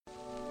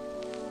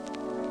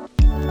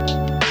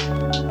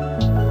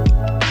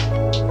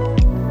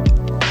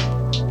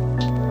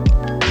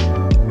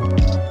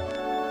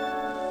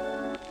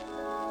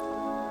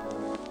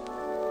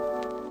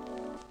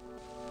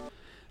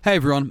Hey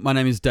everyone, my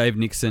name is Dave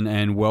Nixon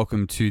and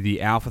welcome to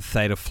the Alpha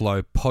Theta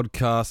Flow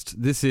podcast.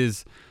 This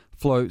is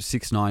Flow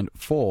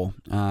 694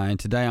 and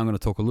today I'm going to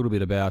talk a little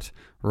bit about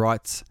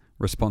rights,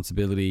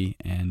 responsibility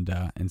and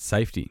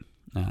safety,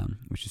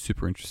 which is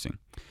super interesting.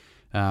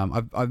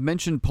 I've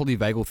mentioned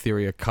polyvagal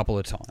theory a couple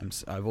of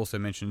times. I've also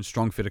mentioned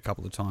strong fit a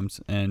couple of times,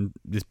 and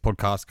this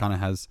podcast kind of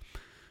has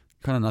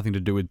nothing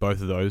to do with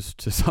both of those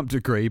to some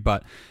degree,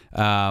 but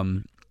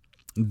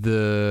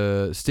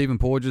the Stephen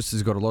Porges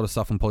has got a lot of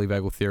stuff on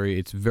polyvagal theory.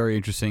 It's very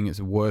interesting.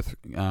 It's worth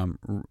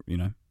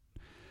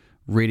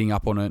reading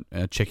up on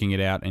it, checking it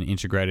out, and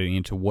integrating it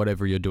into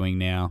whatever you're doing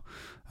now.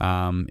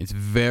 It's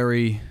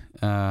very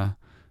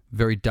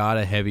very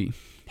data heavy.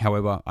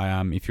 However,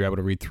 if you're able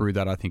to read through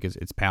that, I think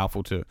it's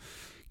powerful to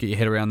get your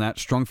head around that.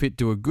 StrongFit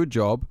do a good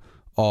job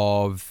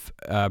of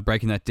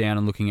breaking that down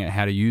and looking at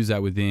how to use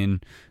that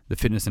within the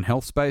fitness and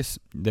health space.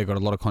 They've got a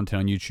lot of content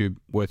on YouTube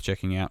worth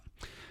checking out.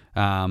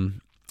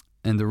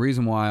 And the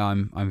reason why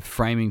I'm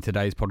framing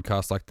today's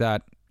podcast like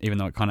that, even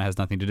though it kind of has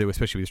nothing to do,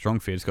 especially with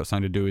StrongFit, it's got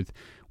something to do with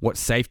what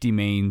safety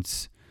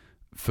means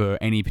for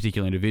any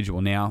particular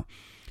individual. Now,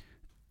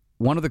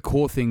 one of the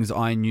core things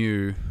I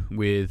knew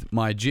with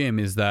my gym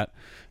is that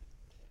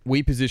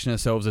we position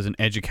ourselves as an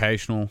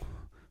educational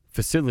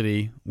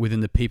facility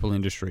within the people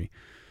industry.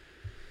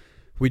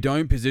 We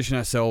don't position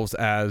ourselves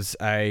as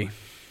a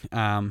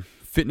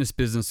fitness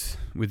business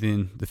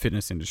within the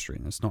fitness industry.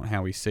 That's not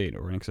how we see it,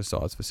 or an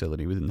exercise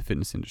facility within the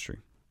fitness industry.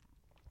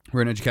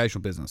 We're an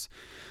educational business.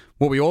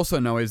 What we also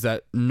know is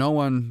that no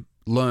one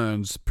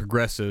learns,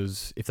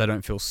 progresses if they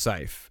don't feel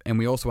safe. And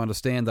we also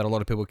understand that a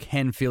lot of people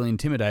can feel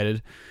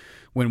intimidated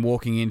when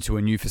walking into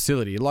a new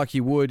facility, like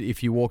you would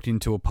if you walked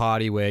into a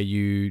party where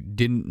you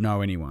didn't know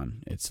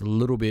anyone. It's a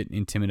little bit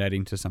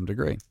intimidating to some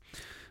degree.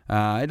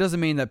 It doesn't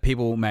mean that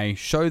people may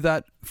show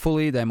that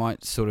fully. They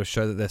might sort of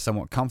show that they're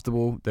somewhat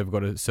comfortable. They've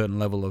got a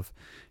certain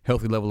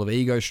healthy level of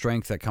ego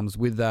strength that comes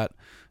with that.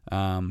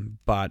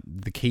 But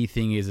the key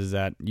thing is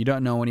that you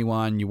don't know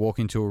anyone. You walk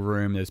into a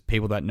room. There's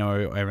people that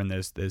know everyone.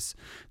 There's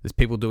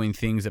people doing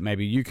things that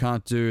maybe you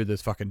can't do.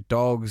 There's fucking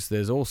dogs.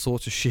 There's all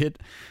sorts of shit,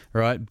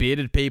 right?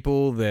 Bearded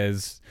people.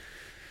 There's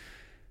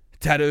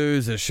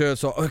tattoos. There's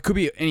shirts. Or it could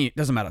be any. It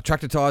doesn't matter.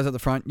 Tractor tires at the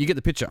front. You get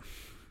the picture.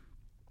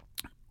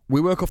 We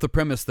work off the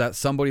premise that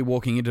somebody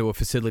walking into a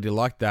facility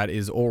like that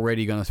is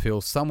already going to feel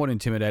somewhat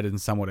intimidated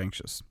and somewhat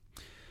anxious.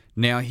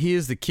 Now,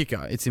 here's the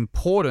kicker. It's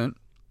important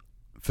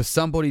for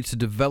somebody to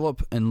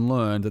develop and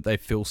learn that they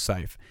feel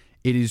safe.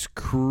 It is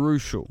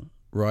crucial,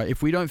 right?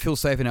 If we don't feel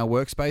safe in our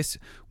workspace,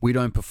 we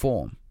don't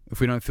perform. If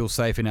we don't feel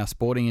safe in our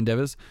sporting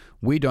endeavors,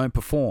 we don't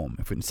perform.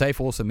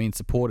 Safe also means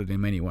supported in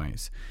many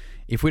ways.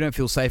 If we don't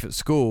feel safe at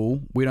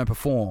school, we don't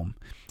perform.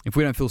 If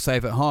we don't feel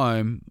safe at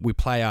home, we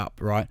play up,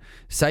 right?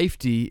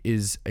 Safety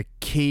is a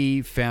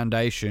key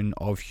foundation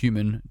of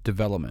human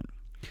development.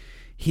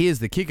 Here's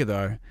the kicker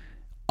though.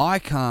 I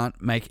can't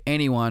make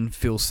anyone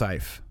feel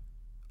safe.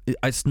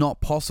 It's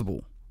not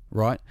possible,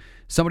 right?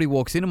 Somebody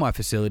walks into my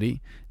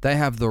facility, they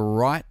have the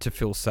right to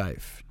feel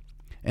safe.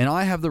 And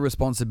I have the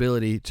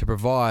responsibility to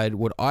provide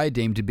what I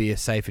deem to be a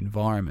safe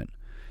environment.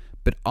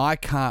 But I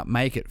can't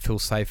make it feel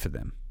safe for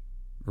them.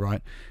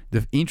 Right?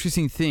 The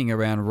interesting thing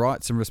around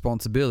rights and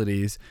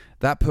responsibilities,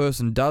 that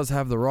person does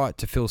have the right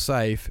to feel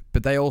safe,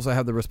 but they also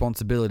have the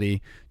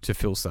responsibility to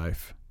feel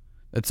safe.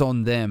 It's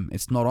on them.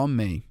 It's not on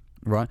me,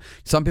 right?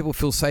 Some people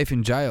feel safe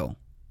in jail.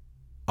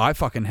 I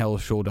fucking hell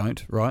sure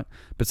don't, right?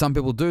 But some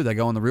people do. They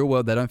go in the real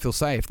world, they don't feel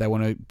safe. They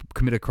want to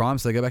commit a crime,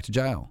 so they go back to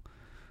jail,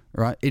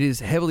 right? It is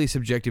heavily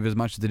subjective as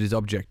much as it is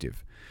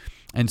objective.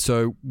 And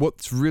so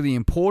what's really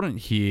important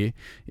here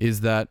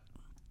is that,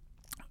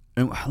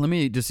 and let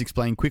me just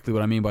explain quickly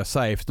what I mean by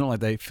safe. It's not like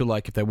they feel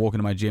like if they walk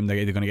into my gym, they're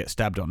either going to get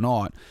stabbed or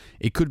not.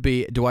 It could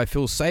be, do I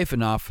feel safe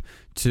enough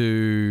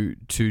to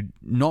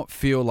not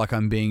feel like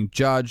I'm being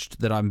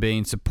judged, that I'm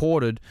being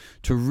supported,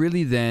 to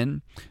really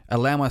then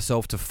allow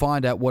myself to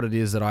find out what it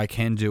is that I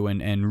can do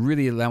and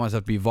really allow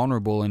myself to be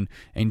vulnerable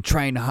and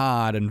train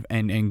hard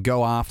and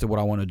go after what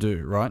I want to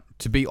do, right?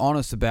 To be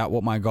honest about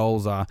what my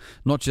goals are,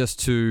 not just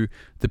to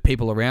the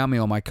people around me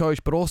or my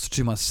coach, but also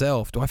to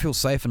myself. Do I feel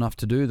safe enough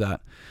to do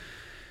that?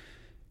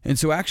 And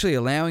so actually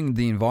allowing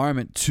the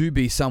environment to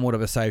be somewhat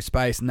of a safe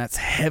space, and that's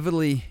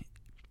heavily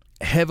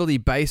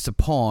based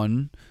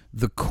upon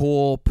the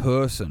core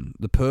person,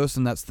 the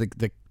person that's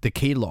the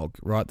key log,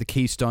 right? The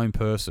keystone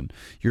person.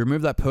 You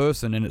remove that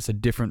person and it's a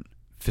different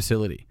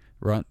facility,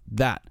 right?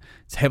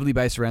 It's heavily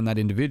based around that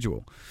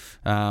individual.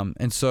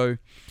 And so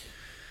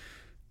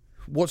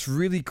what's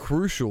really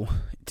crucial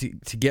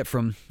to get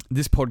from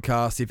this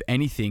podcast, if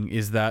anything,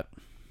 is that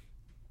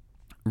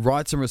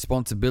rights and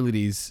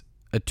responsibilities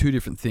are two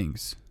different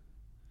things.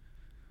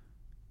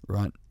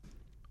 Right?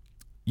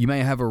 You may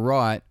have a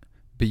right,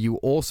 but you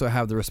also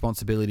have the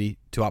responsibility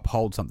to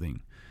uphold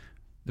something.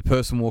 The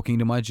person walking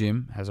into my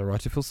gym has a right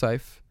to feel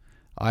safe.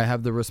 I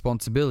have the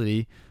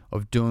responsibility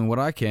of doing what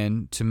I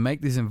can to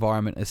make this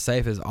environment as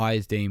safe as I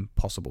deem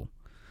possible.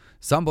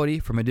 Somebody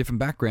from a different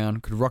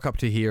background could rock up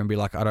to here and be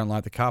like, I don't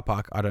like the car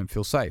park, I don't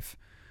feel safe.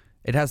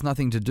 It has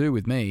nothing to do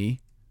with me,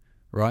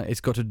 right?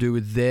 It's got to do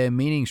with their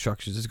meaning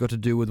structures. It's got to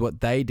do with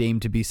what they deem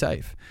to be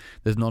safe.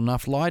 There's not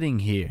enough lighting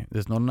here.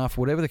 There's not enough,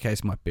 whatever the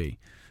case might be,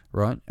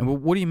 right?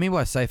 And what do you mean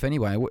by safe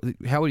anyway?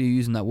 How are you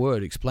using that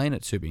word? Explain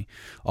it to me.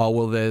 Oh,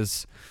 well,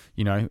 there's,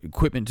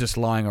 equipment just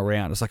lying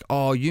around. It's like,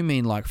 oh, you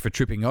mean like for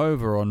tripping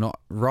over or not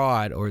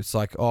right? Or it's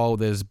like, oh,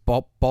 there's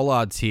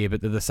bollards here,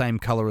 but they're the same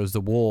color as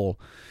the wall.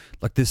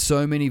 Like, there's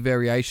so many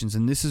variations,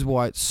 and this is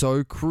why it's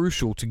so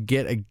crucial to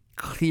get a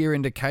clear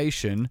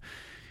indication.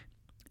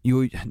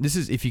 This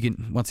is, if you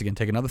can, once again,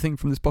 take another thing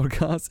from this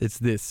podcast, it's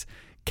this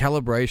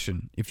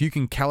calibration. If you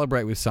can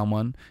calibrate with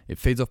someone, it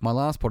feeds off my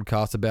last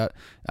podcast about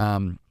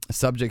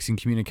subjects in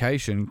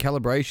communication.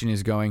 Calibration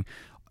is going,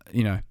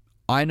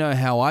 I know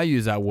how I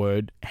use that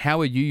word. How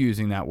are you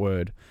using that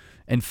word?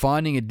 And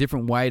finding a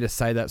different way to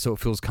say that so it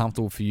feels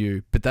comfortable for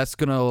you. But that's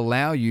going to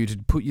allow you to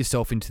put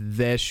yourself into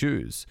their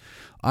shoes.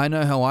 I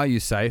know how I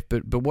use safe,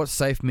 but what's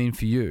safe mean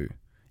for you?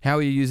 How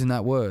are you using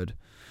that word?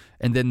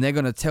 And then they're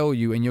going to tell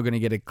you, and you're going to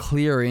get a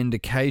clearer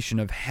indication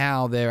of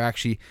how they're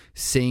actually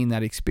seeing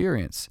that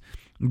experience.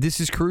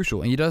 This is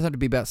crucial. And it doesn't have to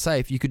be about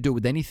safe. You could do it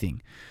with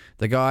anything.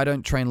 They go, I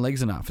don't train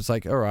legs enough. It's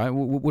like, all right,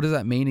 what does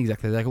that mean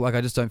exactly? Like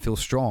I just don't feel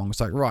strong. It's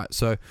like, right,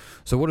 so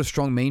what does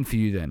strong mean for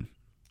you then?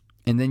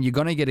 And then you're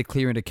going to get a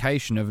clear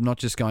indication of not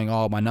just going,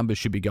 oh, my numbers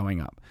should be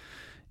going up.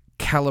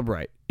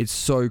 Calibrate. It's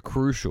so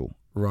crucial,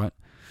 right?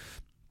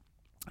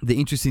 The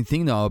interesting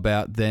thing, though,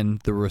 about then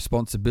the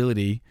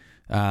responsibility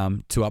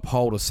to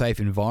uphold a safe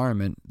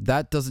environment,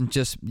 that doesn't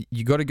just,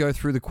 you got to go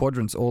through the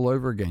quadrants all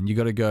over again. You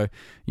got to go,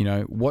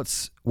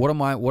 what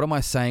am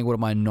I saying? What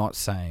am I not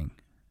saying?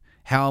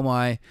 How am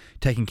I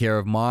taking care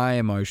of my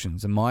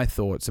emotions and my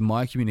thoughts and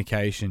my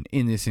communication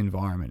in this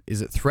environment?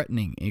 Is it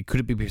threatening? Could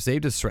it be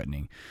perceived as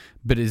threatening?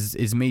 But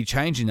is me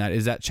changing that?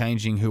 Is that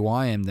changing who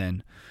I am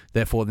then?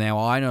 Therefore, now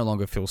I no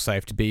longer feel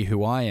safe to be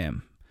who I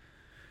am.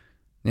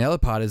 The other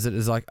part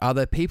is like, are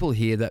there people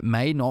here that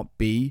may not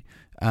be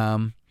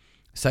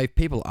safe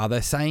people? Are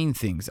they saying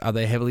things? Are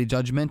they heavily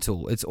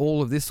judgmental? It's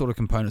all of this sort of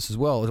components as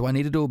well. Do I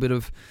need to do a bit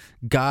of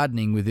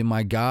gardening within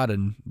my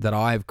garden that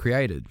I have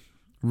created?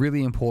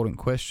 Really important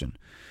question.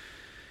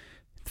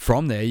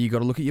 From there, you got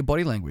to look at your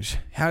body language.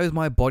 How is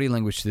my body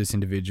language to this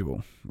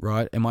individual,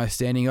 right? Am I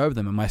standing over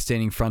them? Am I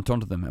standing front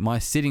onto them? Am I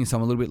sitting so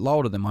I'm a little bit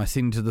lower to them? Am I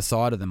sitting to the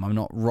side of them? I'm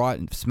not right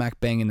and smack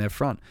bang in their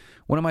front.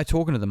 When am I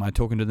talking to them? Am I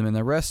talking to them in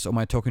their rest, or am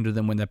I talking to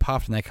them when they're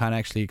puffed and they can't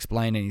actually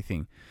explain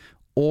anything?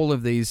 All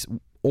of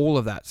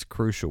that's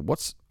crucial.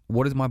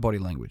 What is my body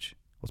language?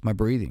 What's my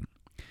breathing?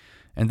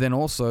 And then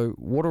also,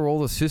 what are all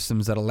the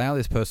systems that allow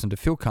this person to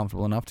feel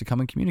comfortable enough to come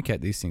and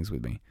communicate these things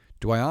with me?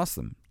 Do I ask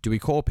them? Do we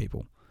call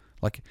people?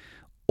 Like,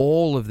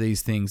 all of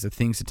these things are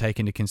things to take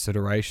into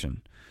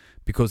consideration,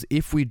 because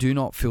if we do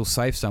not feel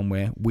safe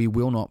somewhere, we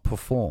will not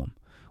perform.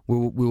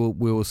 We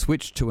will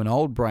switch to an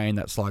old brain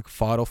that's like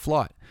fight or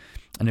flight.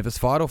 And if it's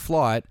fight or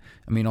flight,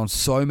 on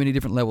so many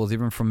different levels,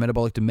 even from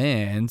metabolic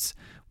demands,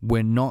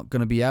 we're not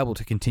going to be able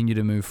to continue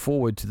to move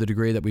forward to the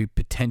degree that we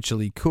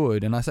potentially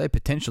could. And I say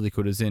potentially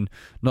could as in,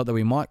 not that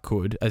we might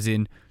could, as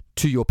in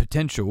to your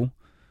potential,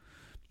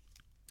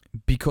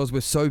 because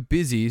we're so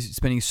busy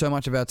spending so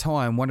much of our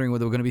time wondering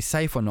whether we're going to be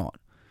safe or not.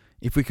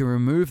 If we can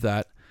remove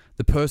that,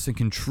 the person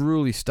can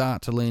truly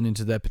start to lean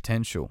into their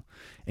potential.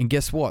 And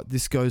guess what?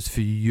 This goes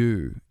for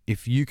you.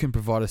 If you can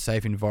provide a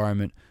safe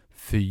environment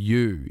for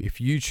you,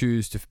 if you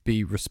choose to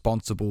be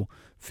responsible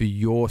for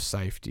your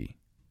safety,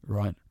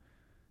 right?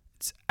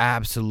 It's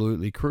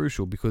absolutely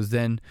crucial, because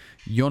then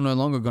you're no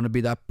longer going to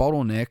be that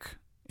bottleneck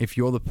if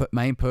you're the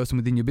main person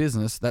within your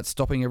business that's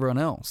stopping everyone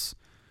else.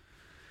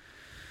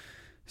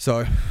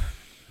 So,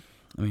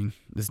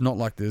 there's not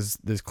like there's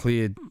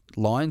clear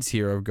lines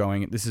here of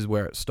going, this is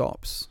where it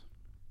stops.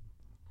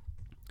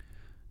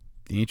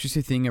 The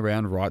interesting thing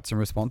around rights and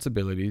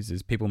responsibilities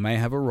is people may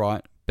have a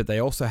right, but they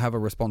also have a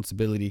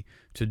responsibility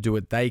to do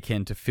what they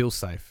can to feel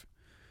safe.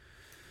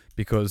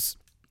 Because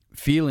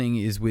feeling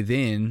is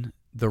within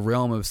the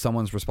realm of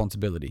someone's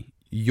responsibility.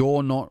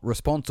 You're not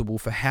responsible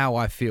for how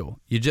I feel.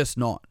 You're just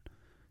not.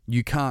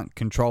 You can't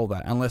control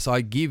that unless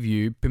I give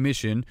you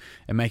permission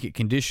and make it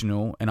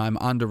conditional, and I'm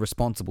under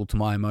responsible to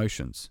my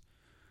emotions.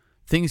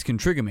 Things can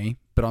trigger me,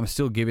 but I'm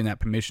still giving that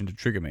permission to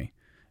trigger me.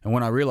 And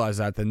when I realize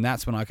that, then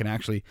that's when I can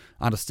actually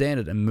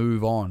understand it and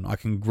move on. I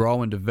can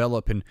grow and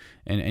develop and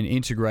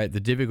integrate the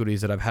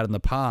difficulties that I've had in the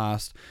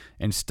past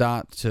and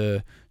start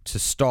to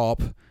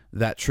stop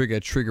that trigger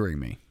triggering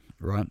me,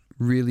 right?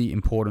 Really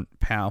important,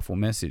 powerful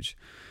message.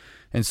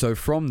 And so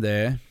from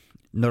there,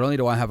 not only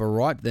do I have a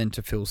right then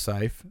to feel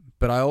safe,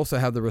 but I also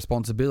have the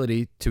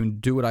responsibility to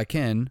do what I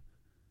can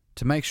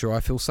to make sure I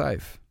feel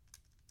safe.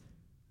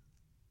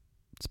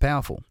 It's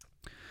powerful.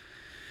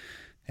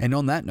 And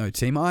on that note,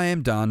 team, I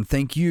am done.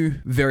 Thank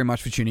you very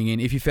much for tuning in.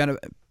 If you found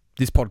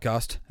this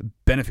podcast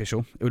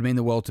beneficial, it would mean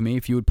the world to me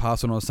if you would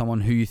pass it on to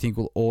someone who you think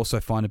will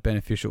also find it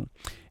beneficial.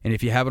 And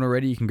if you haven't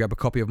already, you can grab a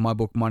copy of my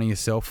book, Money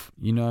Yourself,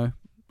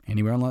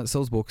 anywhere online that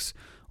sells books,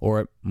 or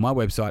at my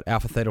website,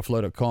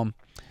 alphathetaflow.com.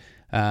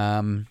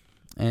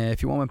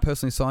 if you want one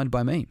personally signed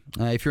by me.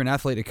 If you're an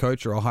athlete, a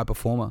coach, or a high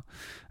performer,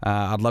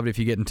 I'd love it if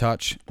you get in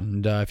touch.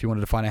 And if you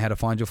wanted to find out how to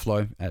find your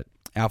flow at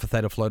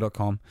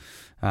alphathetaflow.com.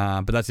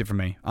 But that's it from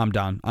me. I'm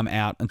done. I'm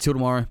out. Until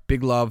tomorrow,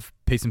 big love,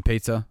 peace and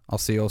pizza. I'll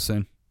see you all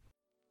soon.